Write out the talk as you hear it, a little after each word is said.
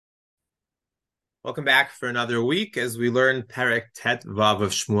Welcome back for another week as we learn Perek Tet Vav of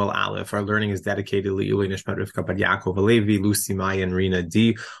Shmuel Alef. Our learning is dedicated to Le'ilui Nishmat Rivka Bar Yaakov Alevi, Lucy Maya, and Rina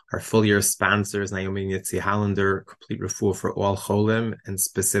D. Our full year sponsors, Naomi and Yitzi Hollander, complete refuah for all cholim, and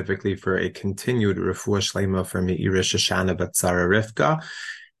specifically for a continued refuah shlema for Me'ira Shoshana Batzara Rivka,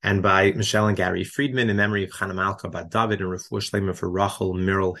 and by Michelle and Gary Friedman in memory of Chana Malka Bat David, and refuah shlema for Rachel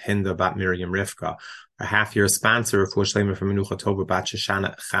Mirel Hinda Bat Miriam Rivka. Our half-year sponsor, Refuah Shlema for Menucha Tova Bat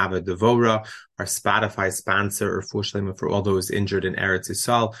Shoshana Chava Devora. Our Spotify sponsor, Refuah Shlema for all those injured in Eretz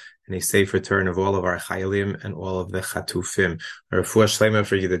Yisrael, and a safe return of all of our Chayalim and all of the Chatufim. Our Refuah Shlema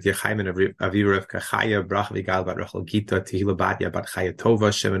for Yedat Yechaim and Aviv Revka Chaya, Brach Vigal Bat Rachel Gita, Tehila Batya Bat Chaya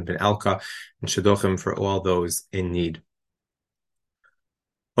Tova, Shimon Ben Elka, and Shadochim for all those in need.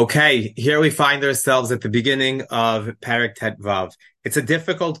 Okay, here we find ourselves at the beginning of Perek Tet Vav. It's a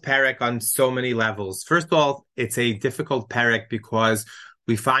difficult Perek on so many levels. First of all, it's a difficult Perek because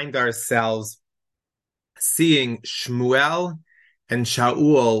we find ourselves seeing Shmuel and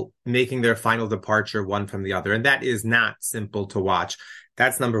Shaul making their final departure one from the other, and that is not simple to watch.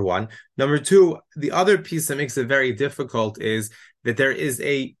 That's number one. Number two, the other piece that makes it very difficult is that there is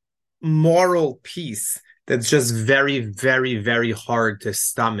a moral piece that's just very, very, very hard to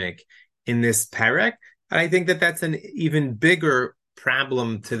stomach in this perek. And I think that that's an even bigger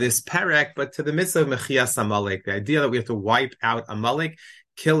problem to this perek, but to the mitzvah of Mechias Amalek, the idea that we have to wipe out Amalek,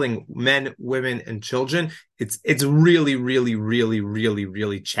 killing men, women, and children. It's really, really, really, really,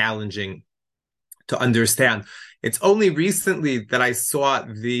 really challenging to understand. It's only recently that I saw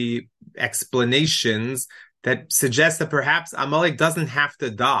the explanations that suggest that perhaps Amalek doesn't have to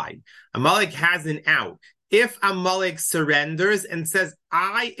die. Amalek has an out. If Amalek surrenders and says,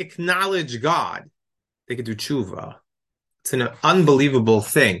 I acknowledge God, they could do tshuva. It's an unbelievable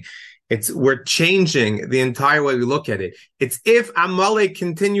thing. We're changing the entire way we look at it. It's if Amalek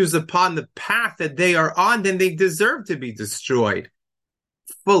continues upon the path that they are on, then they deserve to be destroyed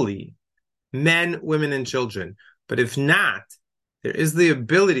fully. Men, women, and children. But if not, there is the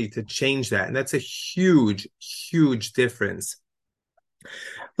ability to change that. And that's a huge, huge difference.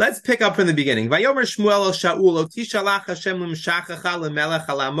 Let's pick up from the beginning. Vayomer Shmuel el Shaul, Oti shalach Hashem l'mshachacha l'melech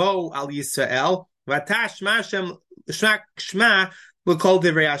alamo al Yisrael, v'ata shma l'kol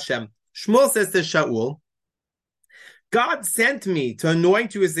divrei Hashem. Shmuel says to Shaul, God sent me to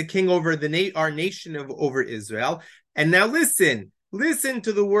anoint you as the king over our nation over Israel. And now listen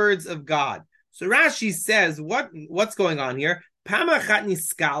to the words of God. So Rashi says, what's going on here? Pamachat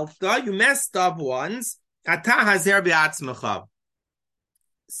niskalta, you messed up once. Ata hazer be'atzmecha.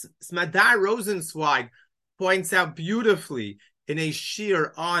 Smadar Rosenzweig points out beautifully in a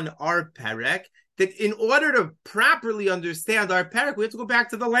shir on our perek that in order to properly understand our perek, we have to go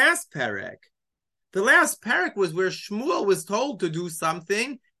back to the last perek. The last perek was where Shmuel was told to do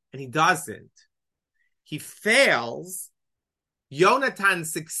something and he doesn't. He fails. Yonatan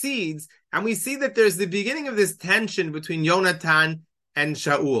succeeds, and we see that there's the beginning of this tension between Yonatan and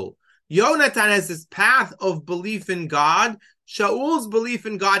Shaul. Yonatan has this path of belief in God. Shaul's belief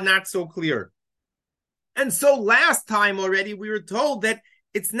in God not so clear. And so last time already we were told that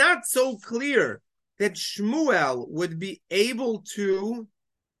it's not so clear that Shmuel would be able to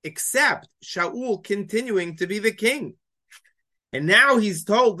accept Shaul continuing to be the king. And now he's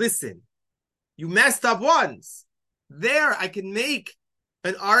told, listen, you messed up once. There I can make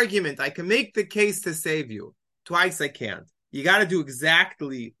an argument. I can make the case to save you. Twice I can't. You got to do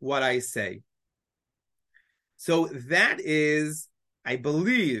exactly what I say. So that is, I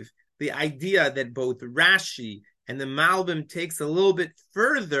believe, the idea that both Rashi and the Malbim takes a little bit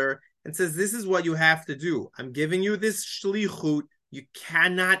further and says, this is what you have to do. I'm giving you this shlichut. You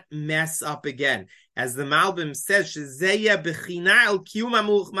cannot mess up again. As the Malbim says,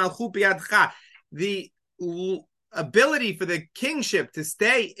 the ability for the kingship to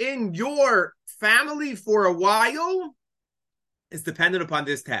stay in your family for a while is dependent upon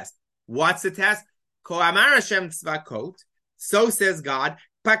this test. What's the test? Ko amar Hashem tzvakot, so says God,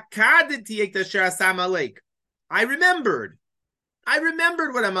 pakadeti et asher asa Amalek. I remembered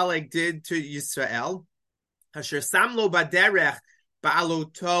what Amalek did to Yisrael. Asher samlo baderech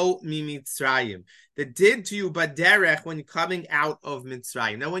ba'aloto mimitzrayim. That did to you baderech when coming out of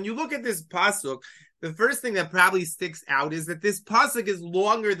Mitzrayim. Now, when you look at this pasuk, the first thing that probably sticks out is that this pasuk is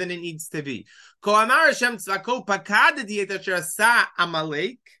longer than it needs to be. Ko amar Hashem tzvakot pakadeti et asher asa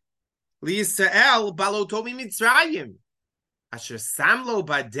Amalek. L'Yisrael balotomi Mitzrayim. Asher samlo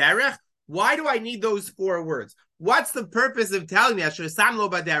baderech. Why do I need those 4 words? What's the purpose of telling me Asher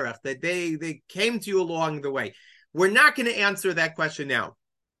samlo baderech, that they came to you along the way? We're not going to answer that question now,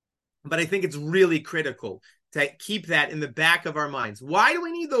 but I think it's really critical to keep that in the back of our minds. Why do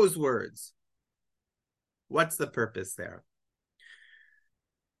we need those words? What's the purpose there?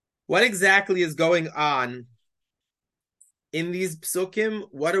 What exactly is going on in these psukim?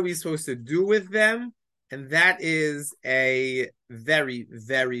 What are we supposed to do with them? And that is a very,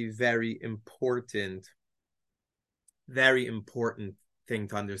 very, very important thing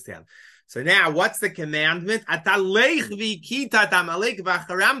to understand. So now, what's the commandment? I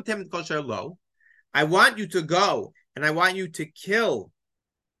want you to go and I want you to kill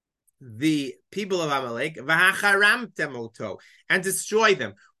the people of Amalek and destroy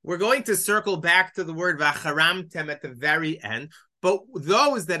them. We're going to circle back to the word vacharamtem at the very end, but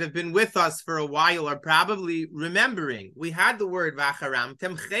those that have been with us for a while are probably remembering. We had the word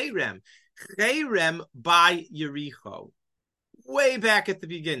vacharamtem cherem by Yericho, way back at the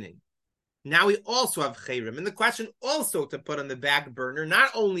beginning. Now we also have cherem, and the question also to put on the back burner,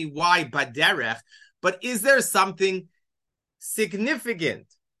 not only why baderech, but is there something significant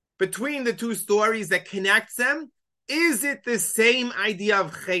between the two stories that connects them? Is it the same idea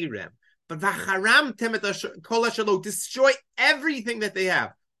of cherem? But vacharam temet kol ashalo, destroy everything that they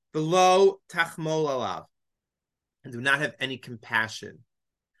have. Below tachmol alav, and do not have any compassion.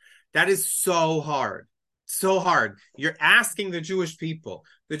 That is so hard. So hard. You're asking the Jewish people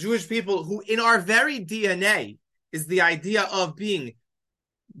who in our very DNA is the idea of being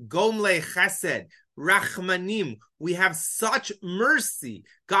gomle chesed, rachmanim. We have such mercy.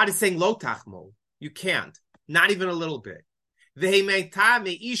 God is saying, lo tachmol. You can't. Not even a little bit. And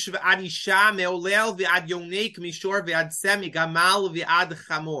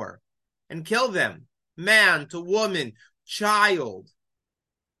kill them. Man to woman, child,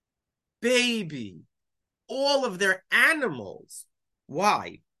 baby, all of their animals.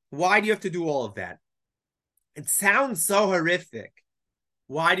 Why? Why do you have to do all of that? It sounds so horrific.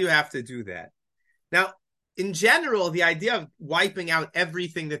 Why do you have to do that? Now, in general, the idea of wiping out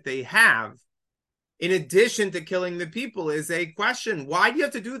everything that they have, in addition to killing the people, is a question. Why do you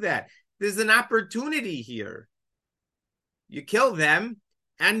have to do that? There's an opportunity here. You kill them,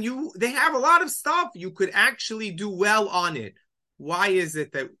 and they have a lot of stuff. You could actually do well on it. Why is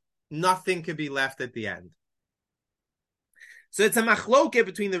it that nothing could be left at the end? So it's a machloke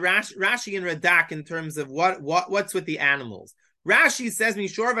between the Rashi and Radak in terms of what's with the animals. Rashi says,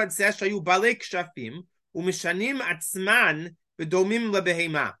 "Mishorvad says shayu balek shafim umishanim atzman v'domim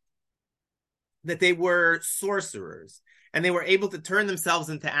lebehema," that they were sorcerers and they were able to turn themselves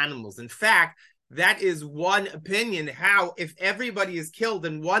into animals. In fact, that is one opinion. How, if everybody is killed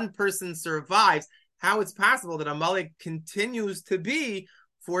and one person survives, how it's possible that Amalek continues to be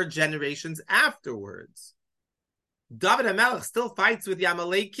for generations afterwards. David HaMelech still fights with the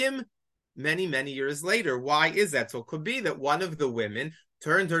Amalekim many, many years later. Why is that? So it could be that one of the women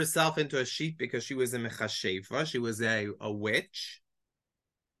turned herself into a sheep because she was a mechashefa, she was a witch.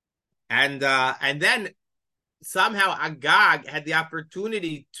 And then somehow Agag had the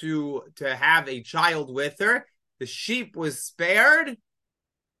opportunity to have a child with her. The sheep was spared,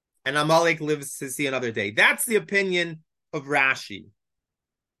 and Amalek lives to see another day. That's the opinion of Rashi.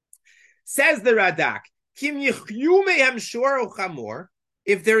 Says the Radak,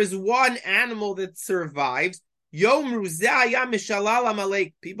 if there is one animal that survives,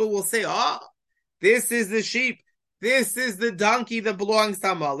 people will say, oh, this is the sheep, this is the donkey that belongs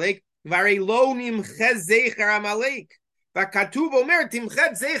to Amalek. The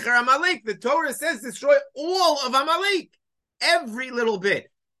Torah says destroy all of Amalek, every little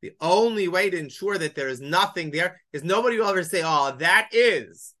bit. The only way to ensure that there is nothing there is nobody will ever say, oh, that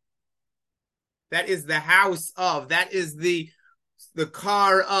is the house of, that is the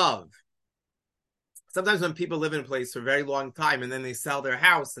car of. Sometimes when people live in a place for a very long time and then they sell their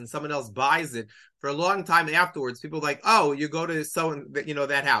house and someone else buys it for a long time afterwards, people are like, oh, you go to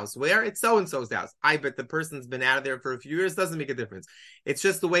that house. Where? It's so-and-so's house. I bet the person's been out of there for a few years. Doesn't make a difference. It's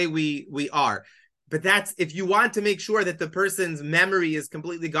just the way we are. But that's, if you want to make sure that the person's memory is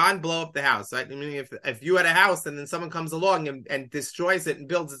completely gone, blow up the house. Right? I mean, if you had a house and then someone comes along and destroys it and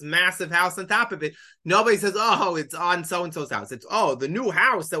builds this massive house on top of it, nobody says, oh, it's on so-and-so's house. It's, oh, the new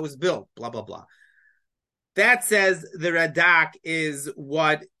house that was built, blah, blah, blah. That says the Radak is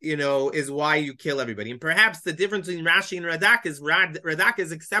what, is why you kill everybody. And perhaps the difference between Rashi and Radak is Radak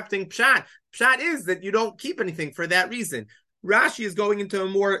is accepting Pshat. Pshat is that you don't keep anything for that reason. Rashi is going into a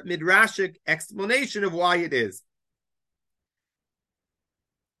more midrashic explanation of why it is.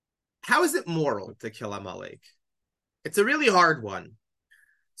 How is it moral to kill Amalek? It's a really hard one.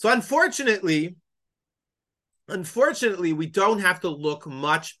 So unfortunately, we don't have to look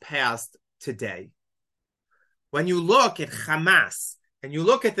much past today. When you look at Hamas, and you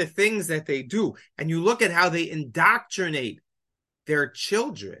look at the things that they do, and you look at how they indoctrinate their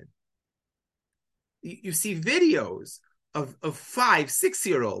children, You see videos of 5, 6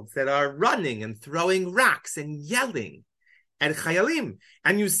 year olds that are running and throwing rocks and yelling at chayalim.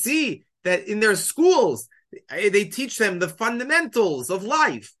 And you see that in their schools, they teach them the fundamentals of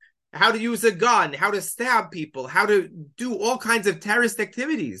life, how to use a gun, how to stab people, how to do all kinds of terrorist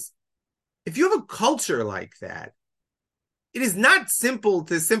activities. If you have a culture like that, it is not simple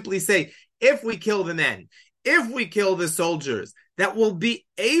to simply say, if we kill the men, if we kill the soldiers, that will be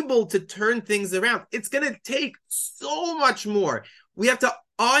able to turn things around. It's going to take so much more. We have to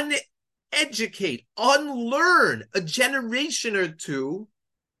uneducate, unlearn a generation or two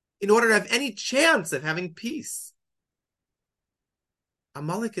in order to have any chance of having peace.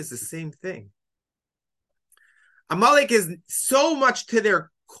 Amalek is the same thing. Amalek is so much to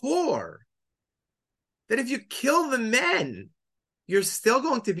their core that if you kill the men, you're still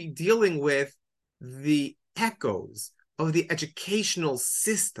going to be dealing with the echoes of the educational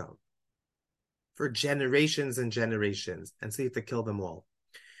system for generations and generations. And so you have to kill them all.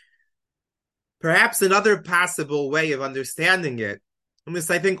 Perhaps another possible way of understanding it, and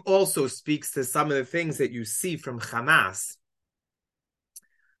this I think also speaks to some of the things that you see from Hamas.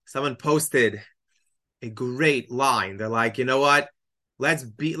 Someone posted a great line. They're like, you know what? Let's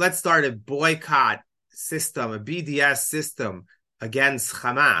start a boycott system, a BDS system against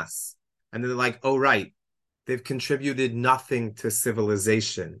Hamas. And they're like, oh, right. They've contributed nothing to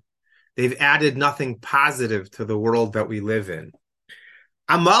civilization. They've added nothing positive to the world that we live in.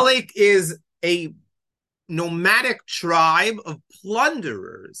 Amalek is a nomadic tribe of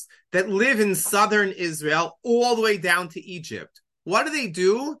plunderers that live in southern Israel all the way down to Egypt. What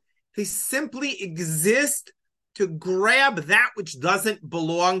do? They simply exist to grab that which doesn't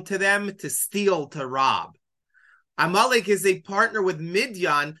belong to them, to steal, to rob. Amalek is a partner with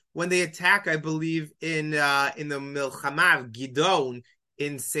Midian when they attack, I believe, in the Milchama of Gidon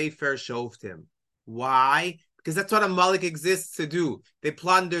in Sefer Shoftim. Why? Because that's what Amalek exists to do. They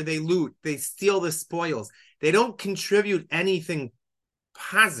plunder, they loot, they steal the spoils. They don't contribute anything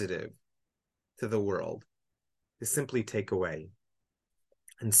positive to the world. They simply take away.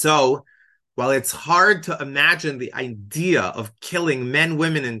 And so, while it's hard to imagine the idea of killing men,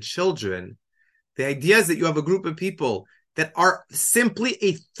 women, and children, the idea is that you have a group of people that are simply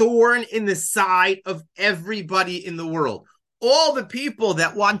a thorn in the side of everybody in the world. All the people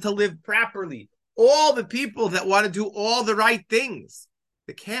that want to live properly, all the people that want to do all the right things,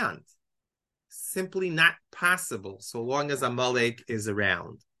 they can't. Simply not possible so long as Amalek is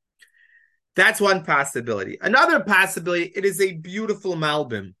around. That's one possibility. Another possibility, it is a beautiful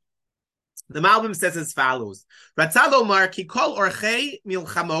Malbim. The Malbim says as follows: there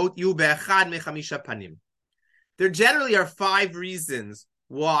generally are 5 reasons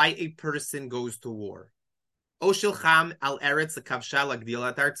why a person goes to war.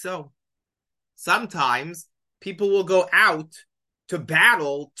 Sometimes people will go out to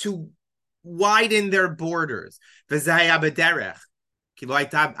battle to widen their borders.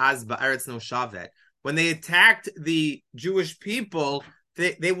 When they attacked the Jewish people,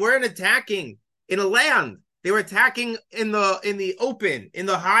 they weren't attacking in a land. They were attacking in the open, in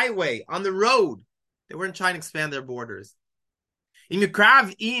the highway, on the road. They weren't trying to expand their borders.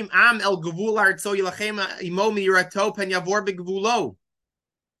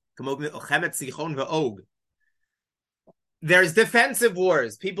 There's defensive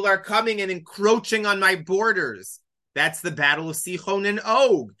wars. People are coming and encroaching on my borders. That's the battle of Sichon and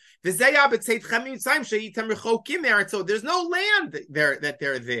Og. There's no land there that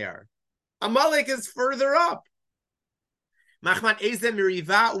they're there. Amalek is further up.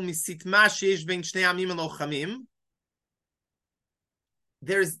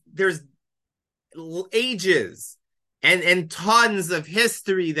 There's ages and tons of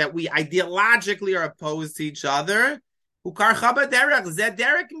history that we ideologically are opposed to each other.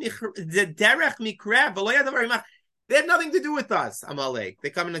 They have nothing to do with us, Amalek. They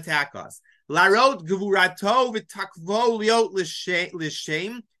come and attack us.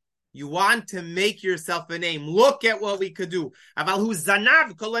 You want to make yourself a name. Look at what we could do. Who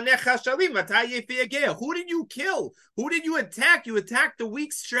did you kill? Who did you attack? You attacked the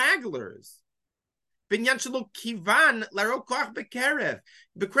weak stragglers. You're not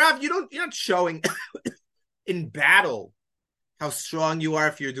showing in battle how strong you are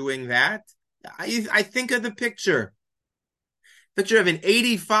if you're doing that. I think of the picture of an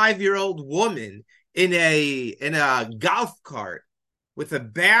 85-year-old woman in a golf cart with a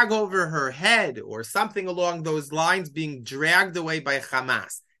bag over her head or something along those lines being dragged away by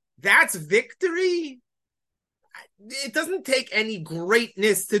Hamas. That's victory. It doesn't take any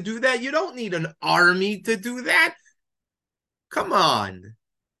greatness to do that. You don't need an army to do that. Come on.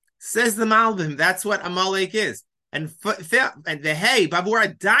 Says the Malbim. That's what Amalek is. And the hey, Babur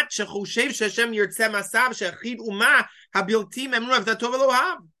Adat Shechoshev Sheshem Yirtzeh Masav Shechid Uma Habiltim Emru Avdatov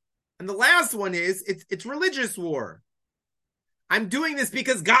Elohav. And the last one is it's religious war. I'm doing this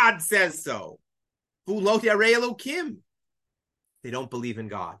because God says so. Fulot Yarei Elokim. They don't believe in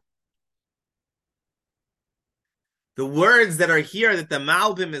God. The words that are here that the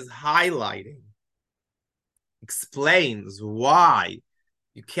Malbim is highlighting explains why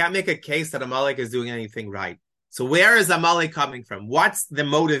you can't make a case that Amalek is doing anything right. So where is Amalek coming from? What's the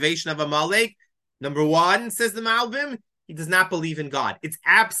motivation of Amalek? Number one, says the Malbim, he does not believe in God. It's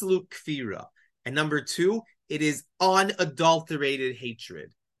absolute kfira. And number two, it is unadulterated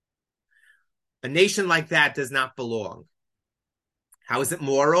hatred. A nation like that does not belong. How is it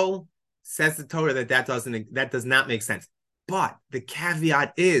moral? Says the Torah that does not make sense. But the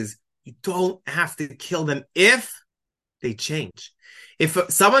caveat is you don't have to kill them if they change. If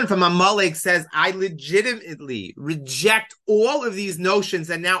someone from Amalek says, I legitimately reject all of these notions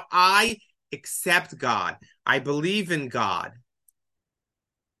and now I accept God, I believe in God,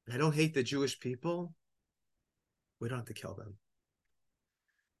 I don't hate the Jewish people, we don't have to kill them.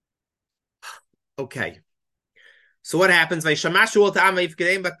 Okay. So what happens? Shaul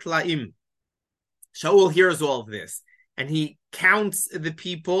hears all of this, and he counts the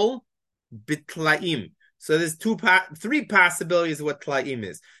people bitlaim. So there's three possibilities of what tlaim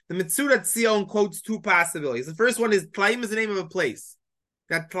is. The Metzudat Zion quotes two possibilities. The first one is tlaim is the name of a place.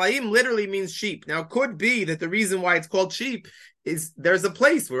 Now tlaim literally means sheep. Now it could be that the reason why it's called sheep is there's a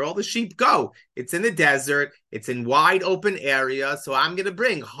place where all the sheep go. It's in the desert. It's in wide open area. So I'm going to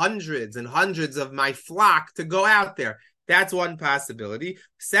bring hundreds and hundreds of my flock to go out there. That's one possibility.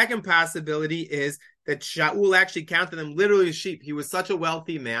 Second possibility is that Shaul actually counted them literally as sheep. He was such a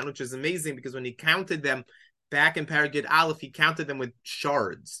wealthy man, which is amazing because when he counted them back in Paragid Alef, he counted them with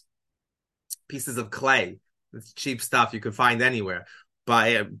shards, pieces of clay. It's cheap stuff you could find anywhere,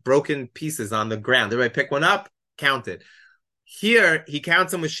 by broken pieces on the ground. Everybody pick one up, count it. Here, he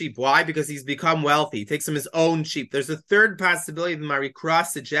counts them with sheep. Why? Because he's become wealthy. He takes them his own sheep. There's a third possibility that Marikra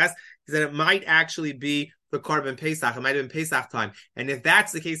suggests is that it might actually be for Korban Pesach. It might have been Pesach time. And if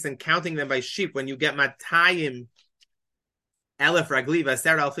that's the case, then counting them by sheep, when you get Matayim, Alef Ragli,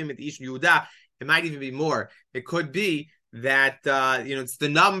 Vaser Alfim et Ish Yehuda, it might even be more. It could be that, it's the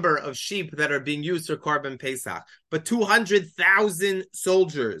number of sheep that are being used for Korban Pesach. But 200,000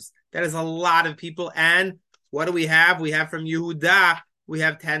 soldiers, that is a lot of people. And what do we have? We have from Yehuda, we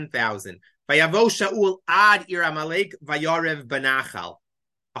have 10,000. Vayavo Shaul ad ir Amalek vayorev banachal.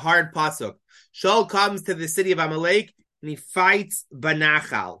 A hard pasuk. Shaul comes to the city of Amalek and he fights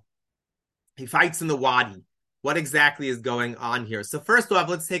banachal. He fights in the wadi. What exactly is going on here? So first off,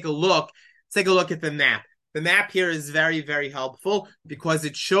 let's take a look. Let's take a look at the map. The map here is very, very helpful because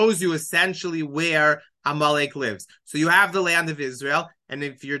it shows you essentially where Amalek lives. So you have the land of Israel, and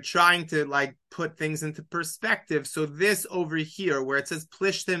if you're trying to put things into perspective, so this over here where it says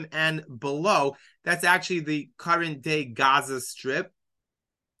Plishtim and below, that's actually the current day Gaza Strip.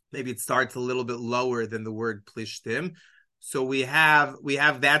 Maybe it starts a little bit lower than the word Plishtim. So we have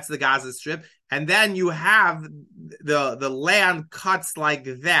that's the Gaza Strip, and then you have the land cuts like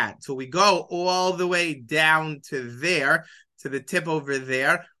that. So we go all the way down to there, to the tip over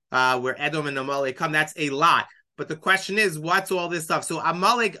there, where Edom and Amalek come. That's a lot. But the question is, what's all this stuff? So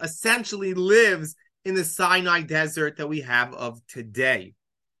Amalek essentially lives in the Sinai desert that we have of today.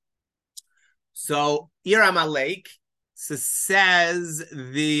 So Ir Amalek says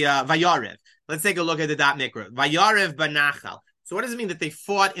the Vayarev. Let's take a look at the Dot Mikra. Vayarev banachal. So what does it mean that they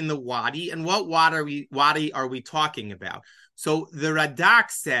fought in the wadi? And what wadi are we talking about? So the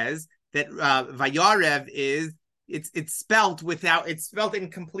Radak says that Vayarev it's spelt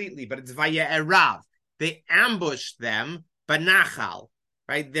incompletely, but it's Vayerav. They ambushed them banachal.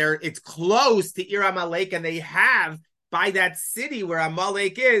 Right? It's close to Ir Amalek, and they have by that city where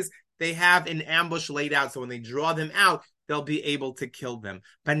Amalek is, they have an ambush laid out. So when they draw them out, they'll be able to kill them.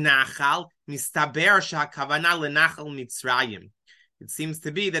 Banachal mistaber shakavana lenachal mitzrayim. It seems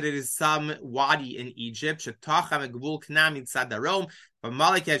to be that it is some wadi in Egypt. Shetocha megvul kna mitzad darom.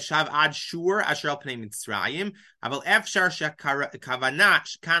 Amalek yeshav ad shur asher al pnei Mitzrayim. Aval efshar shakavana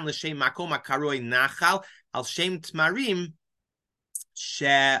shkan l'shem makom akaroi nachal al shem tmarim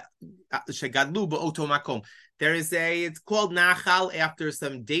shegadlu ba'oto makom. It's called Nachal after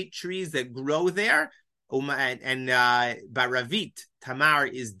some date trees that grow there. And Baravit, Tamar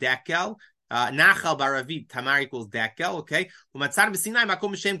is Dekel. Nachal Baravit, Tamar equals Dekel. Okay. Umatzar b'Sinai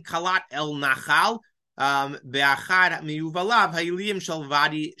makom b'shem Kalat el Nachal. Be'achad miyuvalav ha'iliyim shel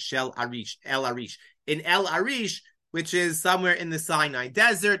Vadi shel Arish. El Arish. In El Arish, which is somewhere in the Sinai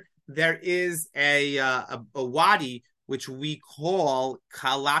desert, there is a wadi which we call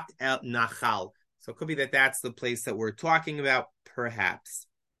Kalat El Nachal. So it could be that that's the place that we're talking about, perhaps.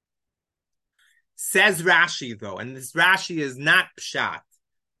 Says Rashi, though, and this Rashi is not pshat,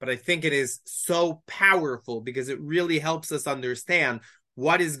 but I think it is so powerful because it really helps us understand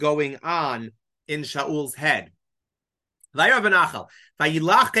what is going on in Shaul's head. He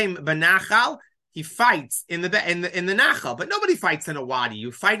fights in the Nachal, but nobody fights in a wadi.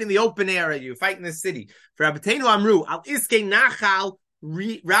 You fight in the open area. You fight in the city. For Rabbeinu Amru, al iske Nachal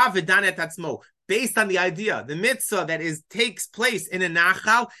rav v'danet atzmo. Based on the idea, the mitzvah that takes place in a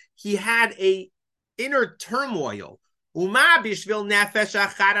Nachal, he had a inner turmoil. The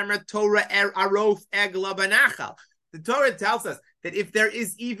Torah tells us that if there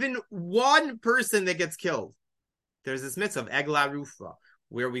is even one person that gets killed, there's this mitzvah of egla rufa,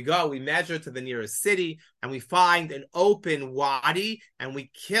 where we go, we measure to the nearest city, and we find an open wadi, and we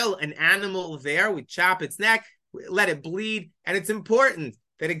kill an animal there, we chop its neck, we let it bleed, and it's important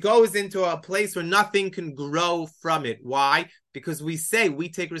that it goes into a place where nothing can grow from it. Why? Because we say we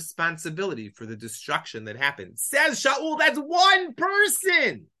take responsibility for the destruction that happened. Says Shaul, that's one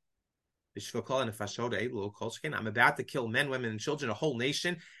person. I'm about to kill men, women, and children, a whole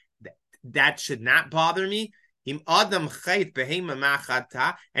nation. That should not bother me. And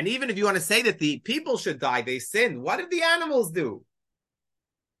even if you want to say that the people should die, they sinned. What did the animals do?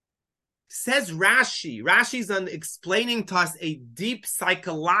 Says Rashi. Rashi's explaining to us a deep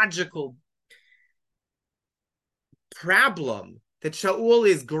psychological problem that Shaul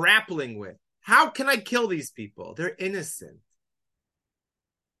is grappling with. How can I kill these people? They're innocent.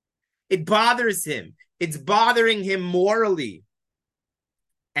 It bothers him. It's bothering him morally.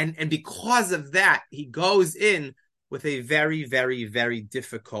 And because of that, he goes in with a very, very, very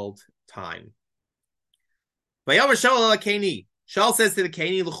difficult time. Shaul says to the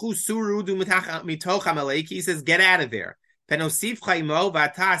Keni, he says, get out of there. You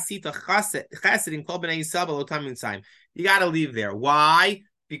got to leave there. Why?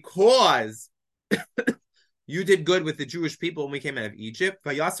 Because you did good with the Jewish people when we came out of Egypt.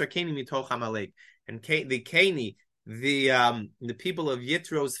 And the Keni, the people of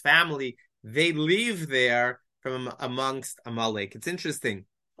Yitro's family, they leave there from amongst Amalek. It's interesting.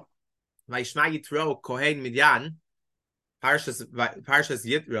 Vayishma Yitro Kohen Midyan, Parshas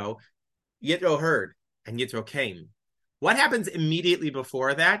Yitro heard, and Yitro came. What happens immediately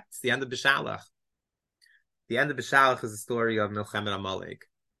before that? It's the end of Bishalach. The end of Bishalach is the story of Milchemet Amalek.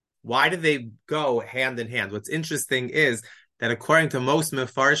 Why do they go hand in hand? What's interesting is that according to most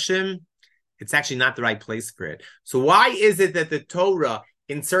Mefarshim, it's actually not the right place for it. So why is it that the Torah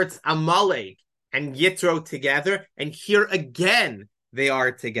inserts Amalek and Yitro together, and here again they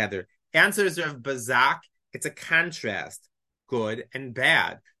are together? Answers of Bazak, it's a contrast, good and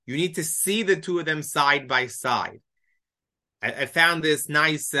bad. You need to see the two of them side by side. I found this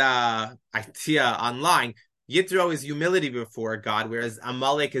nice idea online. Yitro is humility before God, whereas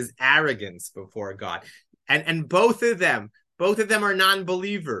Amalek is arrogance before God. And both of them are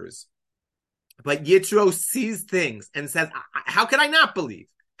non-believers. But Yitro sees things and says, how can I not believe?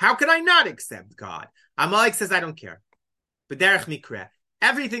 How can I not accept God? Amalek says, I don't care. But derech mikra,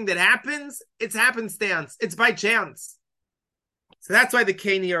 everything that happens, it's happenstance. It's by chance. So that's why the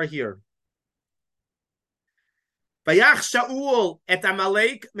Keni are here. Vayach Shaul et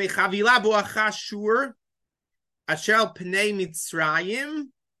Amalek mechavila boacha shur asher al pnei Mitzrayim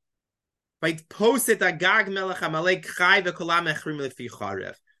vayitposet agag melech Amalek chai v'kolam echrim lefi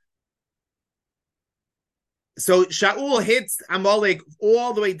charev. So Shaul hits Amalek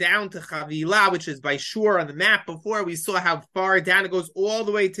all the way down to Chavila, which is by Shur on the map. Before we saw how far down it goes all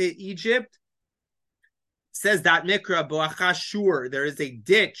the way to Egypt. It says that Mikra Boacha Shur. There is a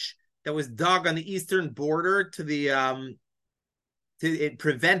ditch that was dug on the eastern border to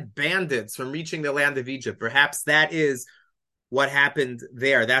prevent bandits from reaching the land of Egypt. Perhaps that is what happened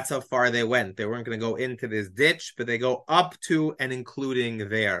there. That's how far they went. They weren't going to go into this ditch, but they go up to and including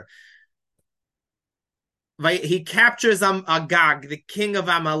there. He captures Agag, the king of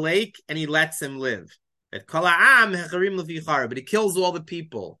Amalek, and he lets him live. But he kills all the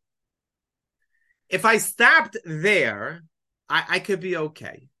people. If I stopped there, I could be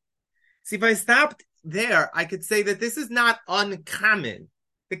okay. See, if I stopped there, I could say that this is not uncommon.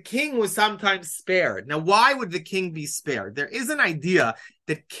 The king was sometimes spared. Now, why would the king be spared? There is an idea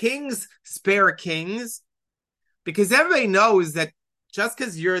that kings spare kings because everybody knows that just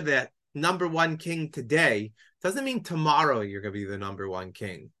because you're the number one king today doesn't mean tomorrow you're going to be the number one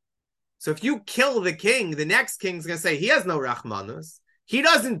king. So if you kill the king, the next king's going to say he has no Rahmanus. He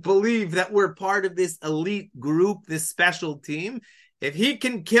doesn't believe that we're part of this elite group, this special team. If he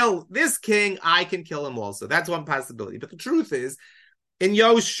can kill this king, I can kill him also. That's one possibility. But the truth is, in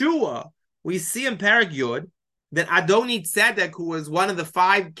Yoshua, we see in Perek Yud that Adoni Tzedek, who was one of the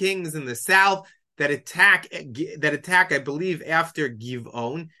 5 kings in the south that attack, I believe, after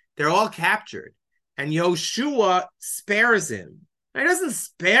Givon, they're all captured. And Yoshua spares him. He doesn't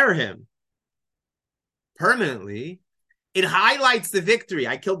spare him permanently. It highlights the victory.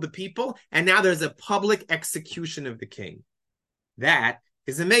 I killed the people, and now there's a public execution of the king. That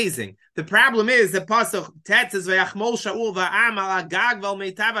is amazing. The problem is that Pasuk Tet says Vayachmol Shaul va'am al Agag val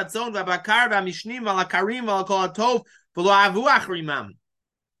meitav atzon va'bakar va'mishnim val akarim val kol hatov v'lo avu achrimam.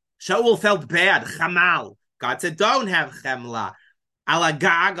 Shaul felt bad. Chamal. God said, don't have chemla. Al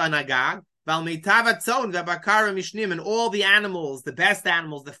Agag on Agag val meitav atzon va'bakar va'mishnim, and all the animals, the best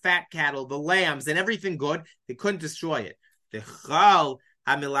animals, the fat cattle, the lambs, and everything good. They couldn't destroy it. The chal.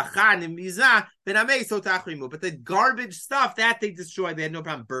 But the garbage stuff that they destroyed, they had no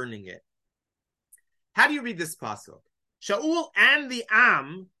problem burning it. How do you read this pasuk? Shaul and the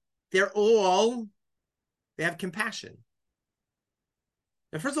Am, they have compassion.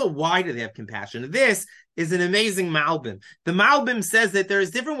 Now, first of all, why do they have compassion? This is an amazing Malbim. The Malbim says that there's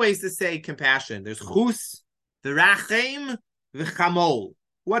different ways to say compassion. There's chus, the rachem, the chamol.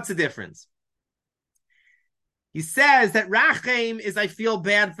 What's the difference? He says that rachem is I feel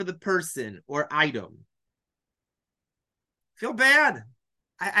bad for the person or item. Feel bad.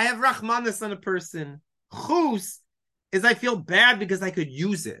 I have rachmanis on a person. Chus is I feel bad because I could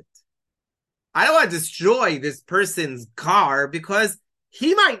use it. I don't want to destroy this person's car because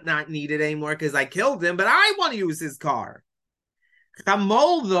he might not need it anymore because I killed him, but I want to use his car.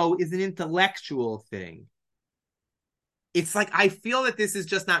 Chamol, though, is an intellectual thing. It's like I feel that this is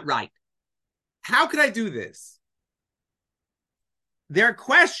just not right. How could I do this? Their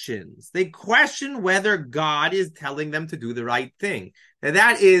questions. They question whether God is telling them to do the right thing. Now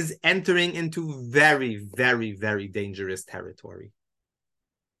that is entering into very, very, very dangerous territory.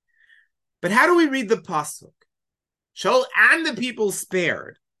 But how do we read the pasuk? Shaul and the people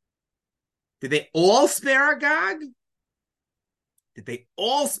spared. Did they all spare Agag? Did they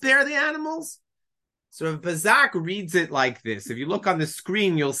all spare the animals? So if Bazak reads it like this, if you look on the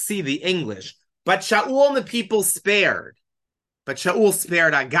screen, you'll see the English. But Shaul and the people spared. But Shaul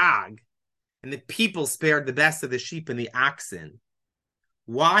spared Agag, and the people spared the best of the sheep and the oxen.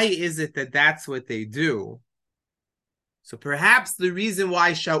 Why is it that that's what they do? So perhaps the reason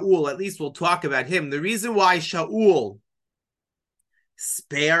why Shaul, at least we'll talk about him, the reason why Shaul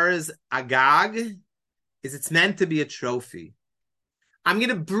spares Agag is it's meant to be a trophy. I'm going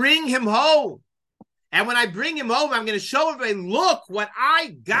to bring him home. And when I bring him home, I'm going to show everybody, look what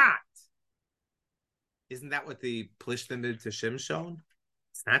I got. Isn't that what the Plishtim did to Shimshon?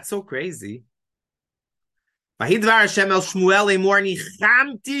 It's not so crazy. Vahidvar Hashem el Shmuel emor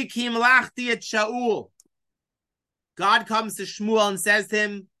nichamti ki imlachti et Shaul. God comes to Shmuel and says to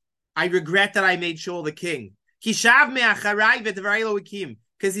him, I regret that I made Shaul the king. Kishav me'acharai v'dvarei lo hakim.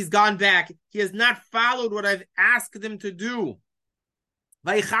 Because he's gone back. He has not followed what I've asked him to do.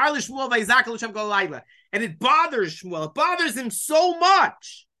 Vayichar l'Shmuel vayizak l'Shem kol halayla. And it bothers Shmuel. It bothers him so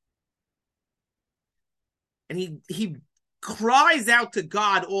much. And he cries out to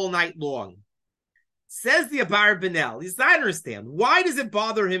God all night long. Says the Abar Benel, he says, I understand. Why does it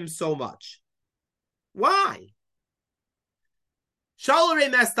bother him so much? Why? Shaul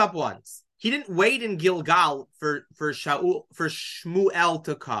already messed up once. He didn't wait in Gilgal for Shmuel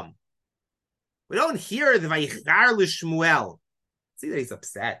to come. We don't hear the Vayichar l'Shmuel. See that he's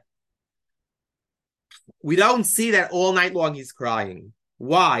upset. We don't see that all night long he's crying.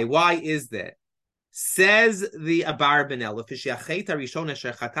 Why? Why is that? Says the Abar Benel, the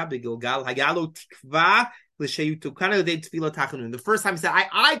first time he said,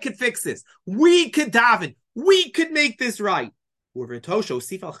 I could fix this. We could daven. We could make this right. He loved Shaul.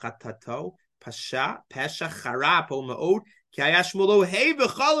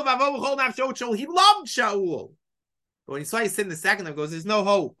 But when he saw his sin the second time, he goes, there's no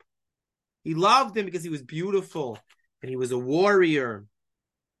hope. He loved him because he was beautiful and he was a warrior.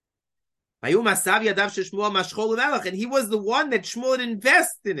 And he was the one that Shmuel had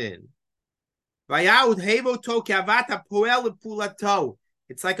invested in.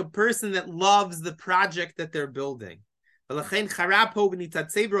 It's like a person that loves the project that they're building. They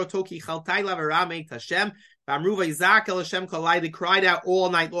cried out all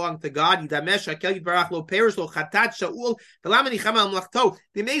night long to God. The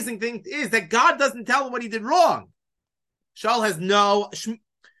amazing thing is that God doesn't tell him what he did wrong. Shmuel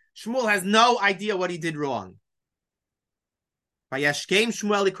has no idea what he did wrong.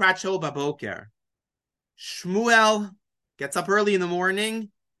 Shmuel gets up early in the morning.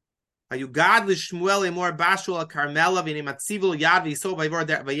 Shmuel emor bashul Carmela v'nematzivu yad v'yisov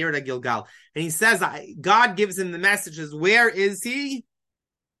v'yer Gilgal. And he says, God gives him the messages. Where is he?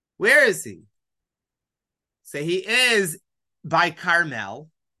 Where is he? So he is by Carmel,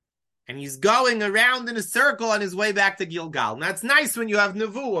 and he's going around in a circle on his way back to Gilgal. Now, it's nice when you have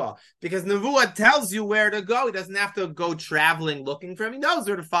Nevuah, because Nevuah tells you where to go. He doesn't have to go traveling looking for him. He knows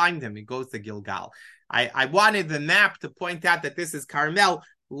where to find him. He goes to Gilgal. I wanted the map to point out that this is Carmel,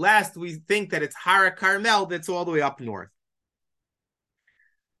 lest we think that it's Hara Carmel that's all the way up north.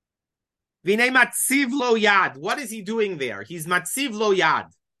 V'nei matziv lo yad. What is he doing there? He's matziv lo yad.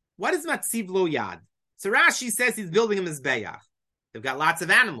 What is matziv lo yad? So Rashi says he's building a mizbeach. They've got lots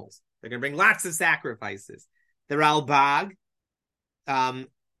of animals. They're going to bring lots of sacrifices. The Ralbag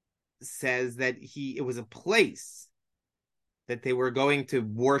says that it was a place that they were going to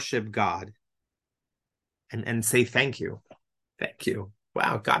worship God and say thank you. Thank you.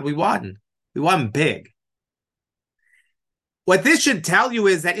 Wow, God, we won. We won big. What this should tell you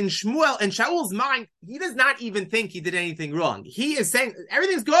is that in Shmuel and Shaul's mind, he does not even think he did anything wrong. He is saying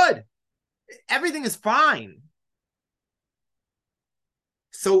everything's good. Everything is fine.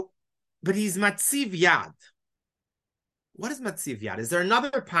 So, but he's matziv yad. What is matziv yad? Is there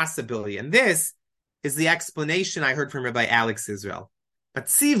another possibility? And this is the explanation I heard from Rabbi Alex Israel.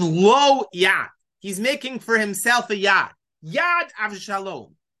 Matziv lo yad. He's making for himself a yad. Yad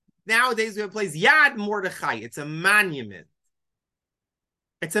Avshalom. Nowadays we have a place, Yad Mordechai. It's a monument.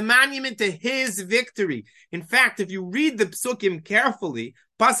 It's a monument to his victory. In fact, if you read the psukim carefully,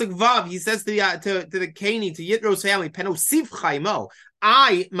 Pasuk Vav, he says to the Keni, to Yitro's family, Penosif Chaimo,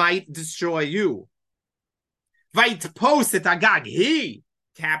 I might destroy you. Vaytpos et Agag, he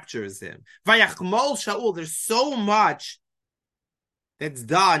captures him. Vayachmol Shaul, there's so much that's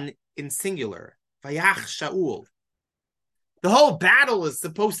done in singular. Vayach Shaul. The whole battle is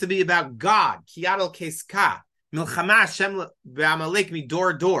supposed to be about God. Kiyadol Keska. Milchama Hashem b'Amalek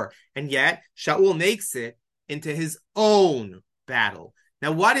midor dor. And yet, Shaul makes it into his own battle.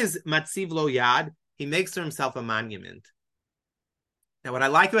 Now, what is Matziv Lo Yad? He makes for himself a monument. Now, what I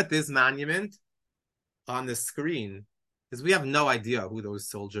like about this monument on the screen is we have no idea who those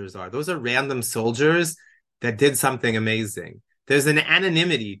soldiers are. Those are random soldiers that did something amazing. There's an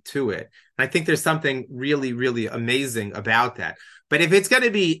anonymity to it. And I think there's something really, really amazing about that. But if it's going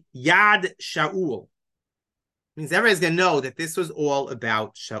to be Yad Shaul, it means everybody's going to know that this was all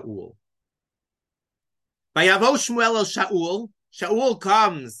about Shaul. Vayavo Shmuel el Shaul. Shaul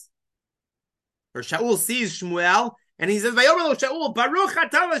comes, or Shaul sees Shmuel, and he says, Vayomer lo Shaul, Baruch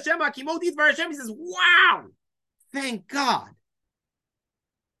atah Hashem hakimot dvar Hashem. He says, wow, thank God.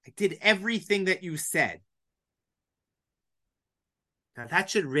 I did everything that you said. Now that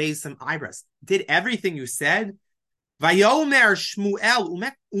should raise some eyebrows. Did everything you said? Vayomer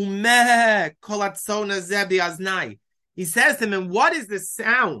Shmuel umeh kolatzona zebi aznai. He says to him, and what is the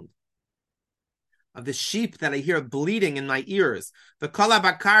sound of the sheep that I hear bleeding in my ears? The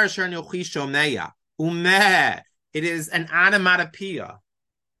kolabakar shernochi shomeya umeh. It is an onomatopoeia.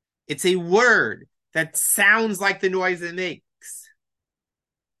 It's a word that sounds like the noise it makes.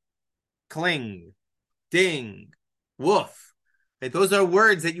 Cling, ding, woof. Those are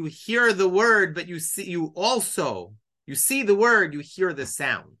words that you hear the word, but you see the word, you hear the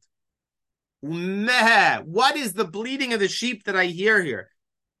sound. Umeh. What is the bleating of the sheep that I hear here?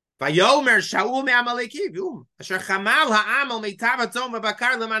 Vayomer Shaul me'amalekim asher chamal ha'am al meitav hatzom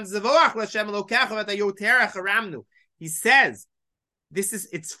v'bakar leman zevoach l'Hashem Elokecha v'tayoterach haramnu. He says,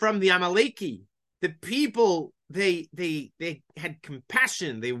 it's from the Amaleki. The people, they had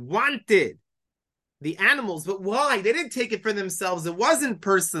compassion. They wanted the animals, but why? They didn't take it for themselves. It wasn't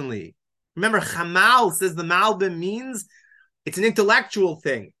personally. Remember, chamal says the malbim means it's an intellectual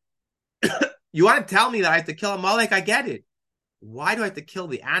thing. You want to tell me that I have to kill Amalek? I get it. Why do I have to kill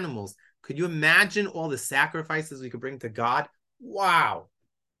the animals? Could you imagine all the sacrifices we could bring to God? Wow.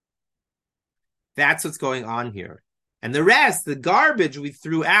 That's what's going on here. And the rest, the garbage we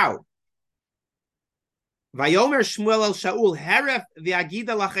threw out. Vayomer Shmuel el Shaul, Heref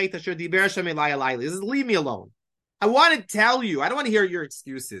v'agida lachet asher diber Hashem elai alayli. This is leave me alone. I want to tell you, I don't want to hear your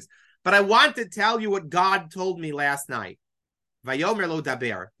excuses, but I want to tell you what God told me last night. Vayomer lo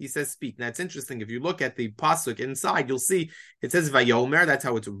daber. He says speak. Now it's interesting. If you look at the pasuk inside, you'll see it says Vayomer. That's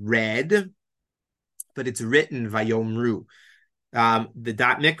how it's read, but it's written Vayomru. The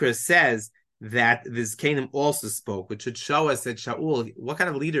Dot Mikra says that this Canaan also spoke, which should show us that Shaul, what kind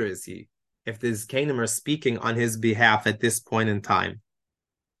of leader is he? If the Zkanim are speaking on his behalf at this point in time.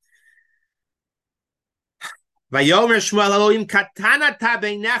 Vayomer Shmuel Elohim katana ta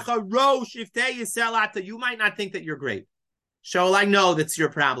beinecha rosh iftei Yisrael ata. You might not think that you're great. Shaul, I know that's your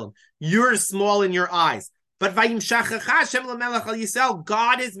problem. You're small in your eyes. But God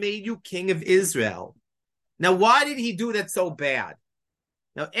has made you king of Israel. Now, why did he do that so bad?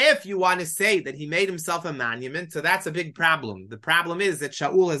 Now, if you want to say that he made himself a monument, so that's a big problem. The problem is that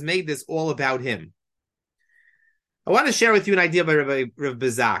Shaul has made this all about him. I want to share with you an idea by Rav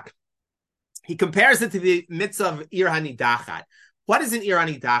Bazak. He compares it to the mitzvah of Ir HaNidachat. What is an Ir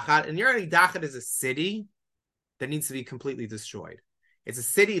HaNidachat? An Ir HaNidachat is a city that needs to be completely destroyed. It's a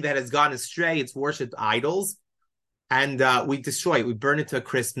city that has gone astray. It's worshipped idols, and we destroy it. We burn it to a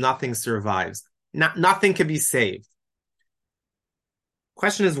crisp. Nothing survives. Nothing can be saved.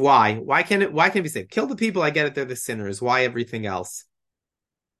 Question is why? Why can't it be saved? Kill the people. I get it. They're the sinners. Why everything else?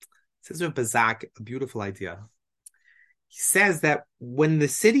 Says Rav Bazak, a beautiful idea. He says that when the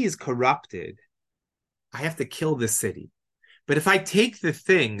city is corrupted, I have to kill the city. But if I take the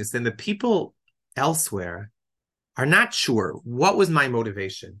things, then the people elsewhere are not sure what was my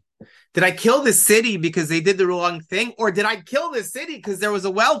motivation. Did I kill the city because they did the wrong thing? Or did I kill the city because there was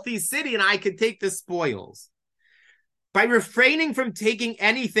a wealthy city and I could take the spoils? By refraining from taking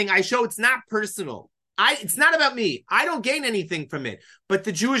anything, I show it's not personal. It's not about me. I don't gain anything from it. But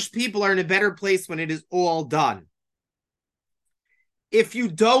the Jewish people are in a better place when it is all done. If you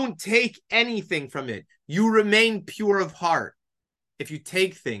don't take anything from it, you remain pure of heart. If you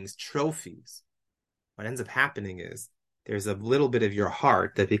take things, trophies, what ends up happening is there's a little bit of your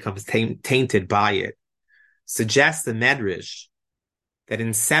heart that becomes tainted by it. Suggests the Medrash that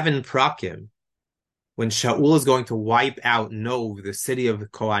in 7 prakim, when Shaul is going to wipe out Nov, the city of the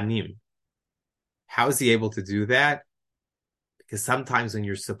Kohanim, how is he able to do that? Because sometimes when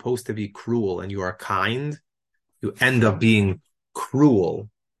you're supposed to be cruel and you are kind, you end up being cruel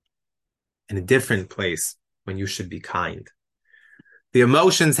in a different place when you should be kind. The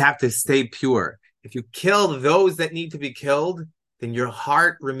emotions have to stay pure. If you kill those that need to be killed, then your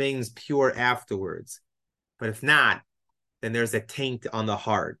heart remains pure afterwards. But if not, then there's a taint on the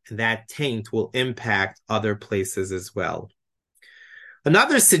heart, and that taint will impact other places as well.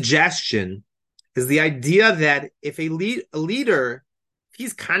 Another suggestion is the idea that if a leader, if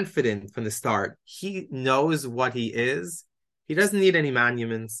he's confident from the start, he knows what he is, he doesn't need any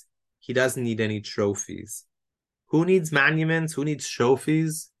monuments, he doesn't need any trophies. Who needs monuments? Who needs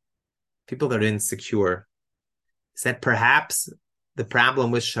trophies? People that are insecure. Is that perhaps the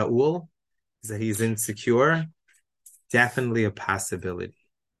problem with Shaul? Is that he's insecure? Definitely a possibility.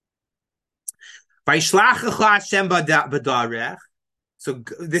 So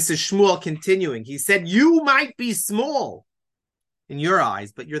this is Shmuel continuing. He said, you might be small in your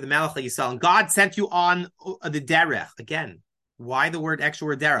eyes, but you're the Melech Yisrael. And God sent you on the derech. Again, why the extra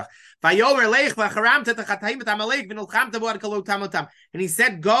word derech? And he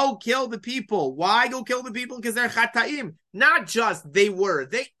said, go kill the people. Why go kill the people? Because they're chataim. Not just they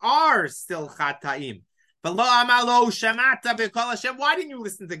are still chataim. Why didn't you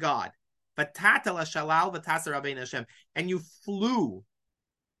listen to God? And you flew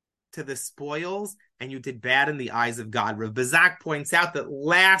to the spoils and you did bad in the eyes of God. Rav Bazak points out that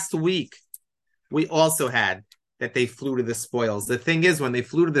last week we also had that they flew to the spoils. The thing is, when they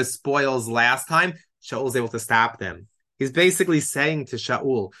flew to the spoils last time, Shaul was able to stop them. He's basically saying to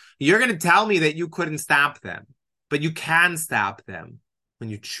Shaul, you're going to tell me that you couldn't stop them, but you can stop them when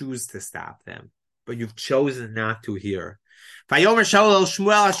you choose to stop them. But you've chosen not to hear. I did.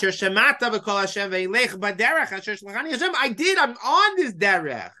 I'm on this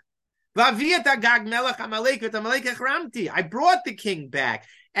derech. I brought the king back,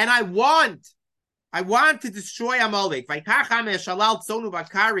 and I want to destroy Amalek. And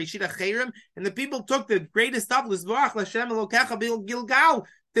the people took the greatest stuff to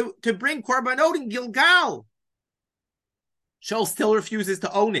bring korbanot in Gilgal. Shaul still refuses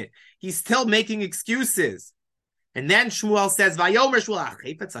to own it. He's still making excuses. And then Shmuel says,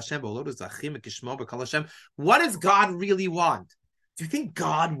 what does God really want? Do you think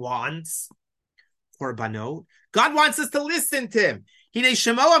God wants korbanot? God wants us to listen to him. The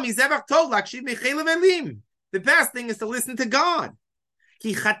best thing is to listen to God.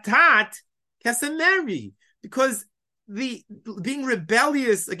 Because being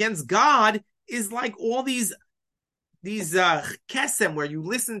rebellious against God is like all these kesem where you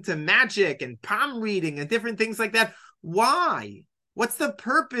listen to magic and palm reading and different things like that. Why? What's the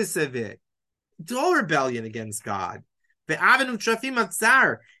purpose of it? It's all rebellion against God.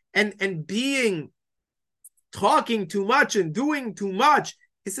 And talking too much and doing too much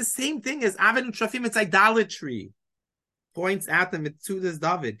is the same thing as avenu trafim. It's idolatry. Points out the Mitzudas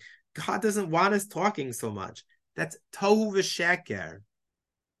David. God doesn't want us talking so much. That's tohu v'sheker.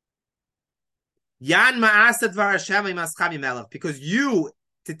 Yan ma'asat var Hashem imascham melech, because you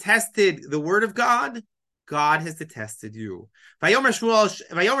detested the word of God, God has detested you. Vayomer Shaul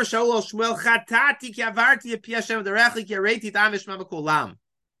Shmuel chatati ki avarti pi Hashem derechi ki areti tam v'shma b'kulam.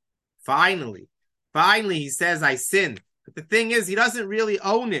 Finally, he says, I sinned. But the thing is, he doesn't really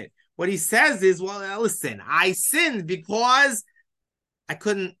own it. What he says is, well, listen, I sinned because I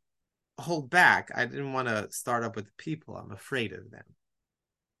couldn't hold back. I didn't want to start up with the people. I'm afraid of them.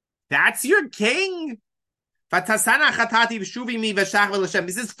 That's your king? He says,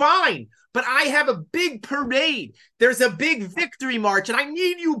 fine, but I have a big parade. There's a big victory march, and I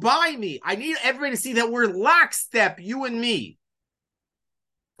need you by me. I need everybody to see that we're lockstep, you and me.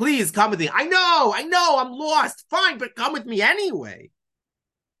 Please come with me. I know, I'm lost. Fine, but come with me anyway.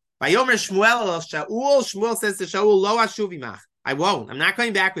 Vayomer Shmuel Shmuel says to Shaul, Lo ashuvimach. I won't. I'm not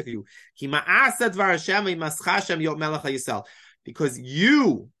going back with you. Because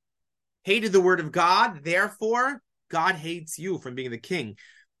you hated the word of God, therefore God hates you from being the king.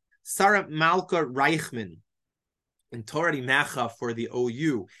 Sarah Malka Reichman in Torah Mecha for the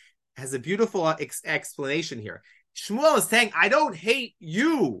OU has a beautiful explanation here. Shmuel is saying, I don't hate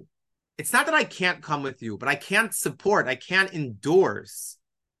you. It's not that I can't come with you, but I can't endorse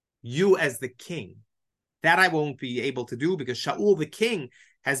you as the king. That I won't be able to do because Shaul, the king,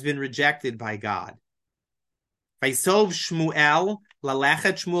 has been rejected by God. Vaisov Shmuel,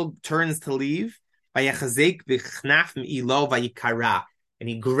 Lalechet, Shmuel turns to leave. Vayachazek b'chnaf me'ilo vayikara. And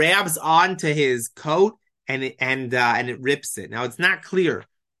he grabs onto his coat and it rips it. Now it's not clear.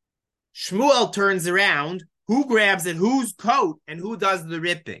 Shmuel turns around. Who grabs it? Whose coat? And who does the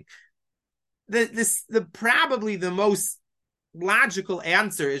ripping? Probably the most logical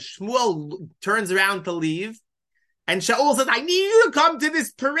answer is Shmuel turns around to leave, and Shaul says, "I need you to come to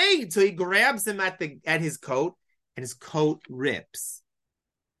this parade." So he grabs him at his coat, and his coat rips.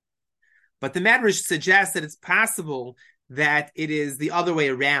 But the Medrash suggests that it's possible that it is the other way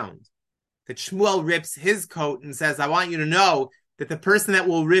around. That Shmuel rips his coat and says, "I want you to know that the person that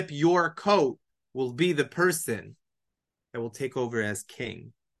will rip your coat will be the person that will take over as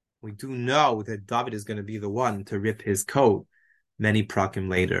king." We do know that David is going to be the one to rip his coat many prakim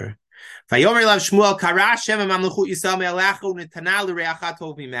later. You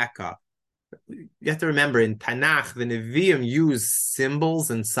have to remember, in Tanakh, the Nevi'im use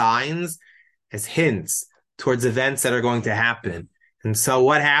symbols and signs as hints towards events that are going to happen. And so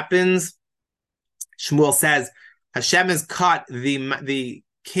what happens? Shmuel says, Hashem has cut the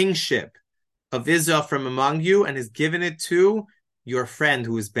kingship of Israel from among you and has given it to your friend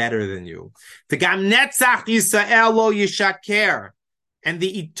who is better than you. Netzach Yisrael lo yishaker, and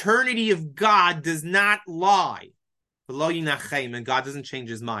the eternity of God does not lie. And God doesn't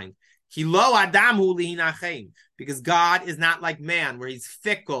change his mind. Because God is not like man, where he's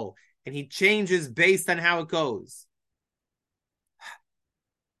fickle and he changes based on how it goes.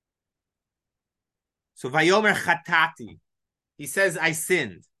 So Vayomer Chatati, he says, I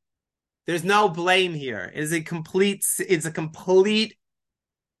sinned. There's no blame here. It's a complete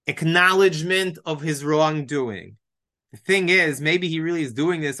acknowledgement of his wrongdoing. The thing is, maybe he really is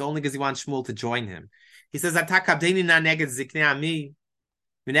doing this only because he wants Shmuel to join him. He says, come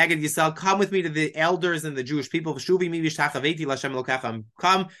with me to the elders and the Jewish people.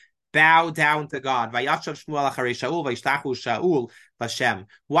 Come, bow down to God. Why does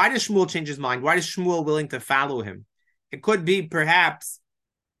Shmuel change his mind? Why is Shmuel willing to follow him? It could be perhaps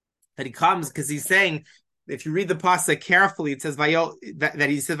that he comes because he's saying, if you read the pasuk carefully, it says that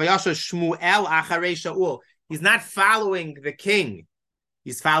he says Shmuel acharei Shaul. He's not following the king;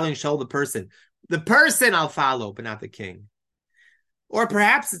 he's following Shaul, the person. The person I'll follow, but not the king. Or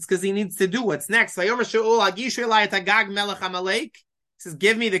perhaps it's because he needs to do what's next. He says,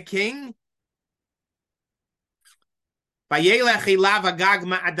 "Give me the king." Agag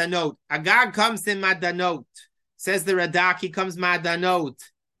comes in Madanot. Says the Radak, he comes Madanot.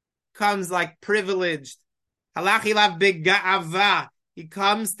 Comes like privileged. He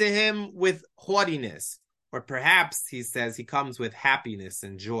comes to him with haughtiness. Or perhaps he says he comes with happiness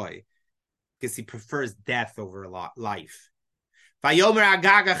and joy. Because he prefers death over life. He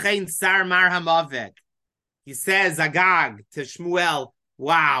says, Agag, to Shmuel,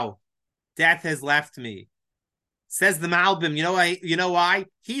 wow, death has left me. Says the Malbim, you know why?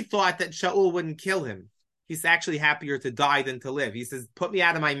 He thought that Shaul wouldn't kill him. He's actually happier to die than to live. He says, put me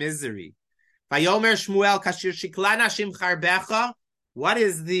out of my misery. Vayomer Shmuel, Kashir Shikla Nashim Charbecha. What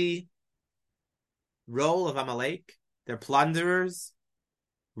is the role of Amalek? They're plunderers,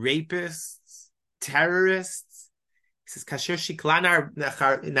 rapists, terrorists. He says, Kashir Shikla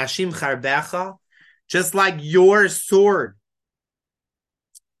Nashim Charbecha. Just like your sword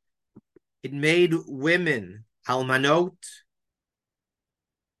It made women almanot.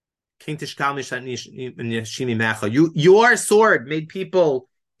 Your sword made people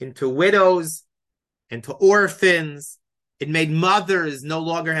into widows, into orphans. It made mothers no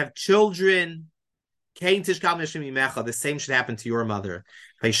longer have children. The same should happen to your mother.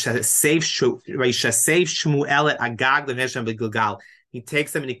 He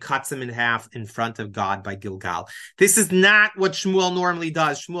takes them and he cuts them in half in front of God by Gilgal. This is not what Shmuel normally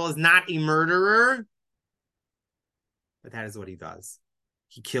does. Shmuel is not a murderer, but that is what he does.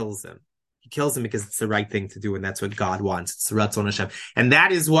 He kills them. He kills them because it's the right thing to do, and that's what God wants. It's the Ratzon Hashem. And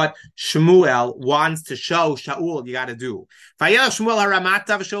that is what Shmuel wants to show Shaul you got to do.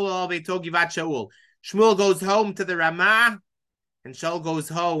 Shmuel goes home to the Ramah, and Shaul goes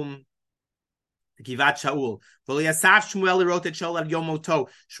home to Givat Shaul. Shmuel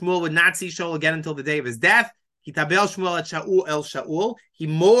would not see Shaul again until the day of his death. He mourned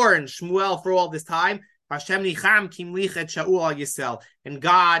Shmuel for all this time. And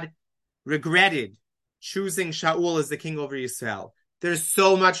God regretted choosing Shaul as the king over Yisrael. There's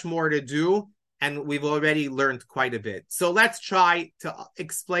so much more to do, and we've already learned quite a bit. So let's try to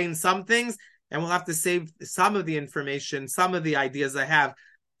explain some things, and we'll have to save some of the information, some of the ideas I have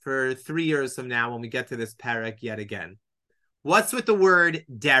for 3 years from now when we get to this parak yet again. What's with the word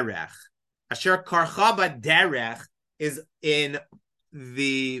derech? Asher karchaba derech is in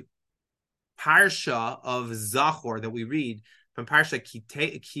the parsha of Zachor that we read from parsha Ki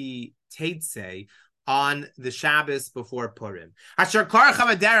Teitze on the Shabbos before Purim. Asher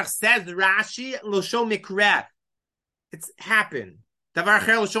karchaba derech says Rashi l'sho mikreh. It's happened. Davar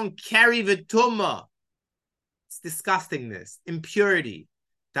acher l'shon keri v'tuma. It's disgustingness, impurity.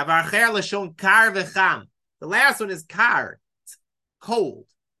 Davar acher l'shon kar v'cham. The last one is kar. It's cold.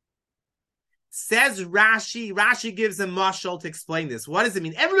 Says Rashi. Rashi gives a mashal to explain this. What does it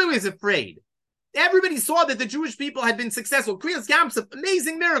mean? Everybody was afraid. Everybody saw that the Jewish people had been successful. Kriyas Gamsuf,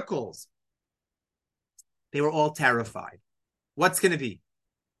 amazing miracles. They were all terrified. What's going to be?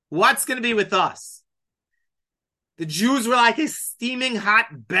 What's going to be with us? The Jews were like a steaming hot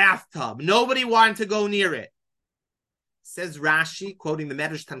bathtub. Nobody wanted to go near it. Says Rashi, quoting the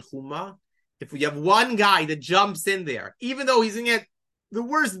Medrash Tanchuma, if we have one guy that jumps in there, even though he's going to get the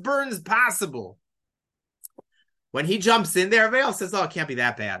worst burns possible, when he jumps in there, everybody else says, oh, it can't be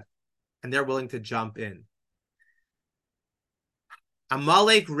that bad. And they're willing to jump in.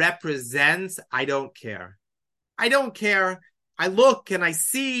 Amalek represents, I don't care. I don't care. I look and I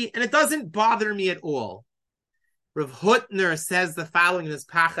see, and it doesn't bother me at all. Rav Hutner says the following in his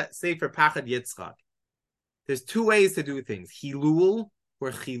Sefer Pachad Yitzchak. There's two ways to do things, Hilul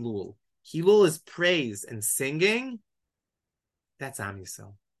or Chilul. Hilul is praise and singing. That's Am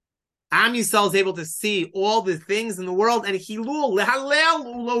Yisrael. Am Yisrael is able to see all the things in the world, and Hilul, Lehalel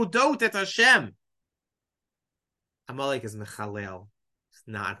ulodot et Hashem. Amalek is Mechalel. It's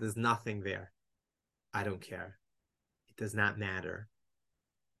not, there's nothing there. I don't care. It does not matter.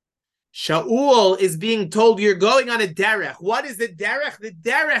 Shaul is being told you're going on a derech. What is the derech? The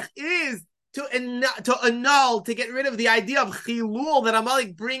derech is to annul, to get rid of the idea of chilul that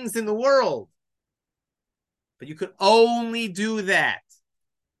Amalek brings in the world. But you could only do that.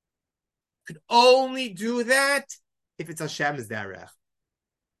 You could only do that if it's Hashem's derech.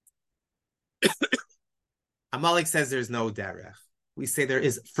 Amalek says there's no derech. We say there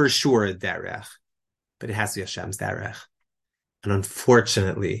is for sure a derech, but it has to be Hashem's derech. And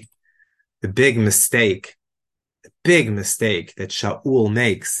unfortunately, the big mistake that Shaul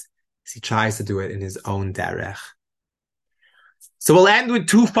makes is he tries to do it in his own derech. So we'll end with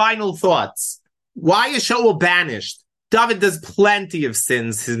two final thoughts. Why is Shaul banished? David does plenty of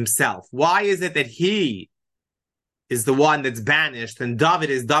sins himself. Why is it that he is the one that's banished and David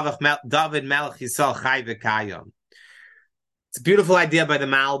is David Melech Yisrael Chai V'Kayim? It's a beautiful idea by the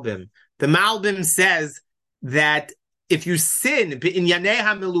Malbim. The Malbim says that if you sin in Yanei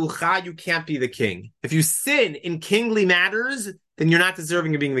HaMelucha, you can't be the king. If you sin in kingly matters, then you're not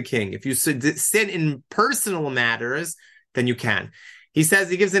deserving of being the king. If you sin in personal matters, then you can. He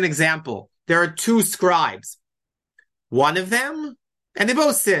gives an example. There are two scribes. One of them, and they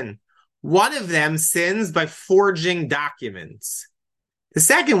both sin. One of them sins by forging documents. The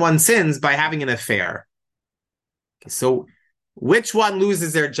second one sins by having an affair. Okay, so which one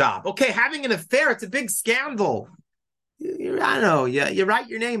loses their job? Okay, having an affair, it's a big scandal. I don't know, you write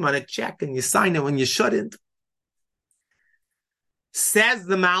your name on a check and you sign it when you shouldn't. Says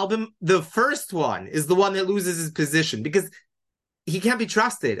the Malbim, the first one is the one that loses his position because he can't be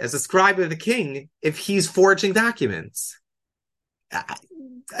trusted as a scribe of the king if he's forging documents.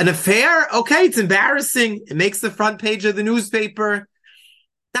 An affair? Okay, it's embarrassing. It makes the front page of the newspaper.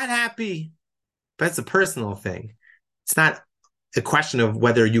 not happy. But it's a personal thing. It's not a question of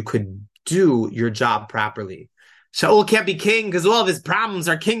whether you could do your job properly. Shaul can't be king because all of his problems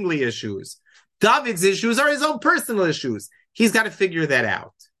are kingly issues. David's issues are his own personal issues. He's got to figure that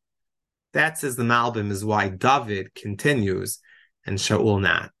out. That, says the Malbim, is why David continues and Shaul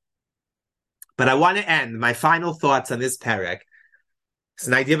not. But I want to end my final thoughts on this perek. It's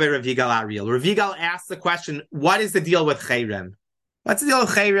an idea by Rav Yigal Ariel. Rav Yigal asks the question, what is the deal with Cherem? What's the deal with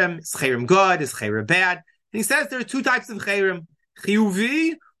Cherem? Is Cherem good? Is Cherem bad? And he says there are two types of Cherem.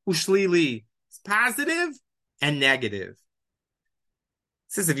 Chiyuvi ushlili. It's positive and negative.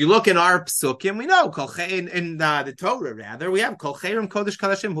 He says if you look in our psukim, we know in the Torah, rather, we have Kol Cherem Kodesh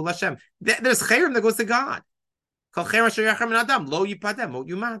Kadashim Hul Hashem. There's Cherem that goes to God. Kol Cherem Asher Yachar Min Adam Lo Yipadem Mot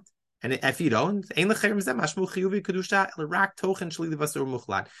Yumat. And if you don't, there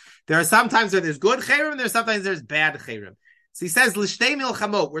are sometimes where there's good cherem, there's sometimes there's bad cherem. So he says, L'shtei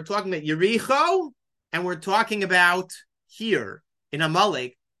milchamot, we're talking about Yericho, and we're talking about here, in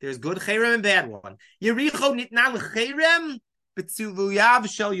Amalek, there's good cherem and bad one. Yericho nitna l'cherem, b'tziluyav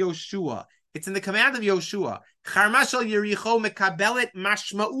shel Yoshua. It's in the command of Yoshua. Charma shel Yericho mekabelet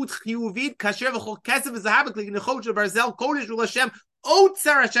mashmaut chiyuvit, kasher v'chol kesef v'zahabek l'gnechot shel barzel kodesh v'lashem,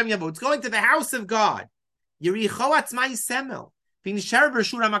 Otzar Hashem Yavo. It's going to the house of God. Yericho atzmai semel. V'nishar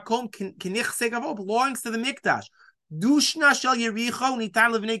b'rshur hamakom kinich segavo belongs to the mikdash. Dushna shel Yericho nitar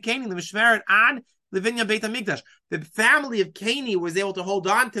levnei Keni l'mishmeret ad levinya beit hamikdash. The family of Keni was able to hold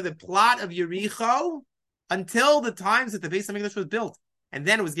on to the plot of Yericho until the times that the Beis Hamikdash was built. And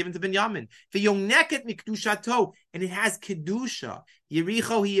then it was given to Binyamin. V'yoneket mikdushato, and it has kedusha.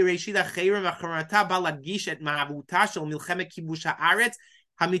 Yericho hi yereshida cherem v'charata baladgish et ma'avuta shel milchemet kibush haaretz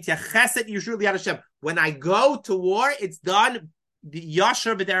hamityacheset yishur liyad Hashem. When I go to war, it's done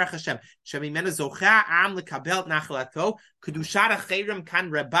yasher b'derech Hashem. Shemimena zocha am lekabel nachlato kedushat cherem kan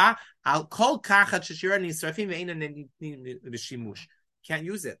reba al kol kachat sheshira nisrafim ve'eina b'shimush. Can't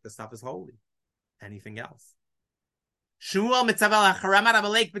use it. The stuff is holy. Anything else? Shmuel mitzavel hacharamat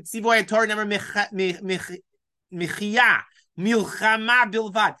amalek b'tzivoy Torah never michia milchama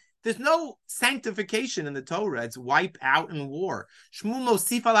bilvad. There's no sanctification in the Torah. It's wipe out and war. Shmuel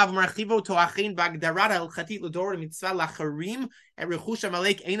mosif alav marchivo toachin bagdarat halchatit l'dor mitzvah lacharim et rechush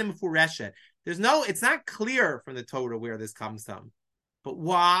amalek eina mefureshet. It's not clear from the Torah where this comes from. But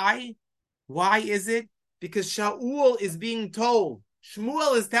why? Why is it? Because Shaul is being told,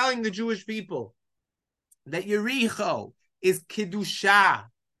 Shmuel is telling the Jewish people, that Yericho is Kedusha,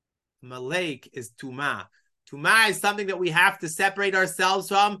 Malek is Tumah. Tumah is something that we have to separate ourselves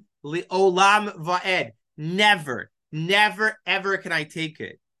from. Li'olam va'ed. Never, never, ever can I take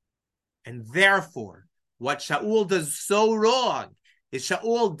it. And therefore, what Shaul does so wrong is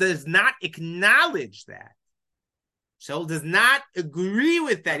Shaul does not acknowledge that. Shaul does not agree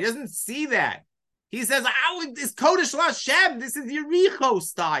with that. He doesn't see that. He says, it's Kodesh Lashem. This is Yericho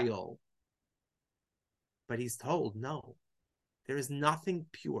style. But he's told, no, there is nothing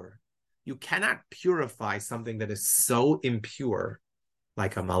pure. You cannot purify something that is so impure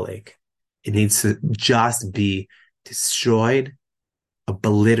like Amalek. It needs to just be destroyed,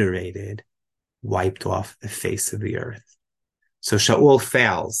 obliterated, wiped off the face of the earth. So Shaul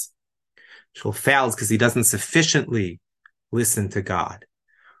fails. Shaul fails because he doesn't sufficiently listen to God.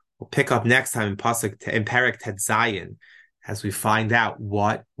 We'll pick up next time in Perek Tet Zayin as we find out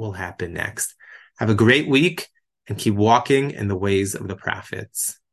what will happen next. Have a great week and keep walking in the ways of the prophets.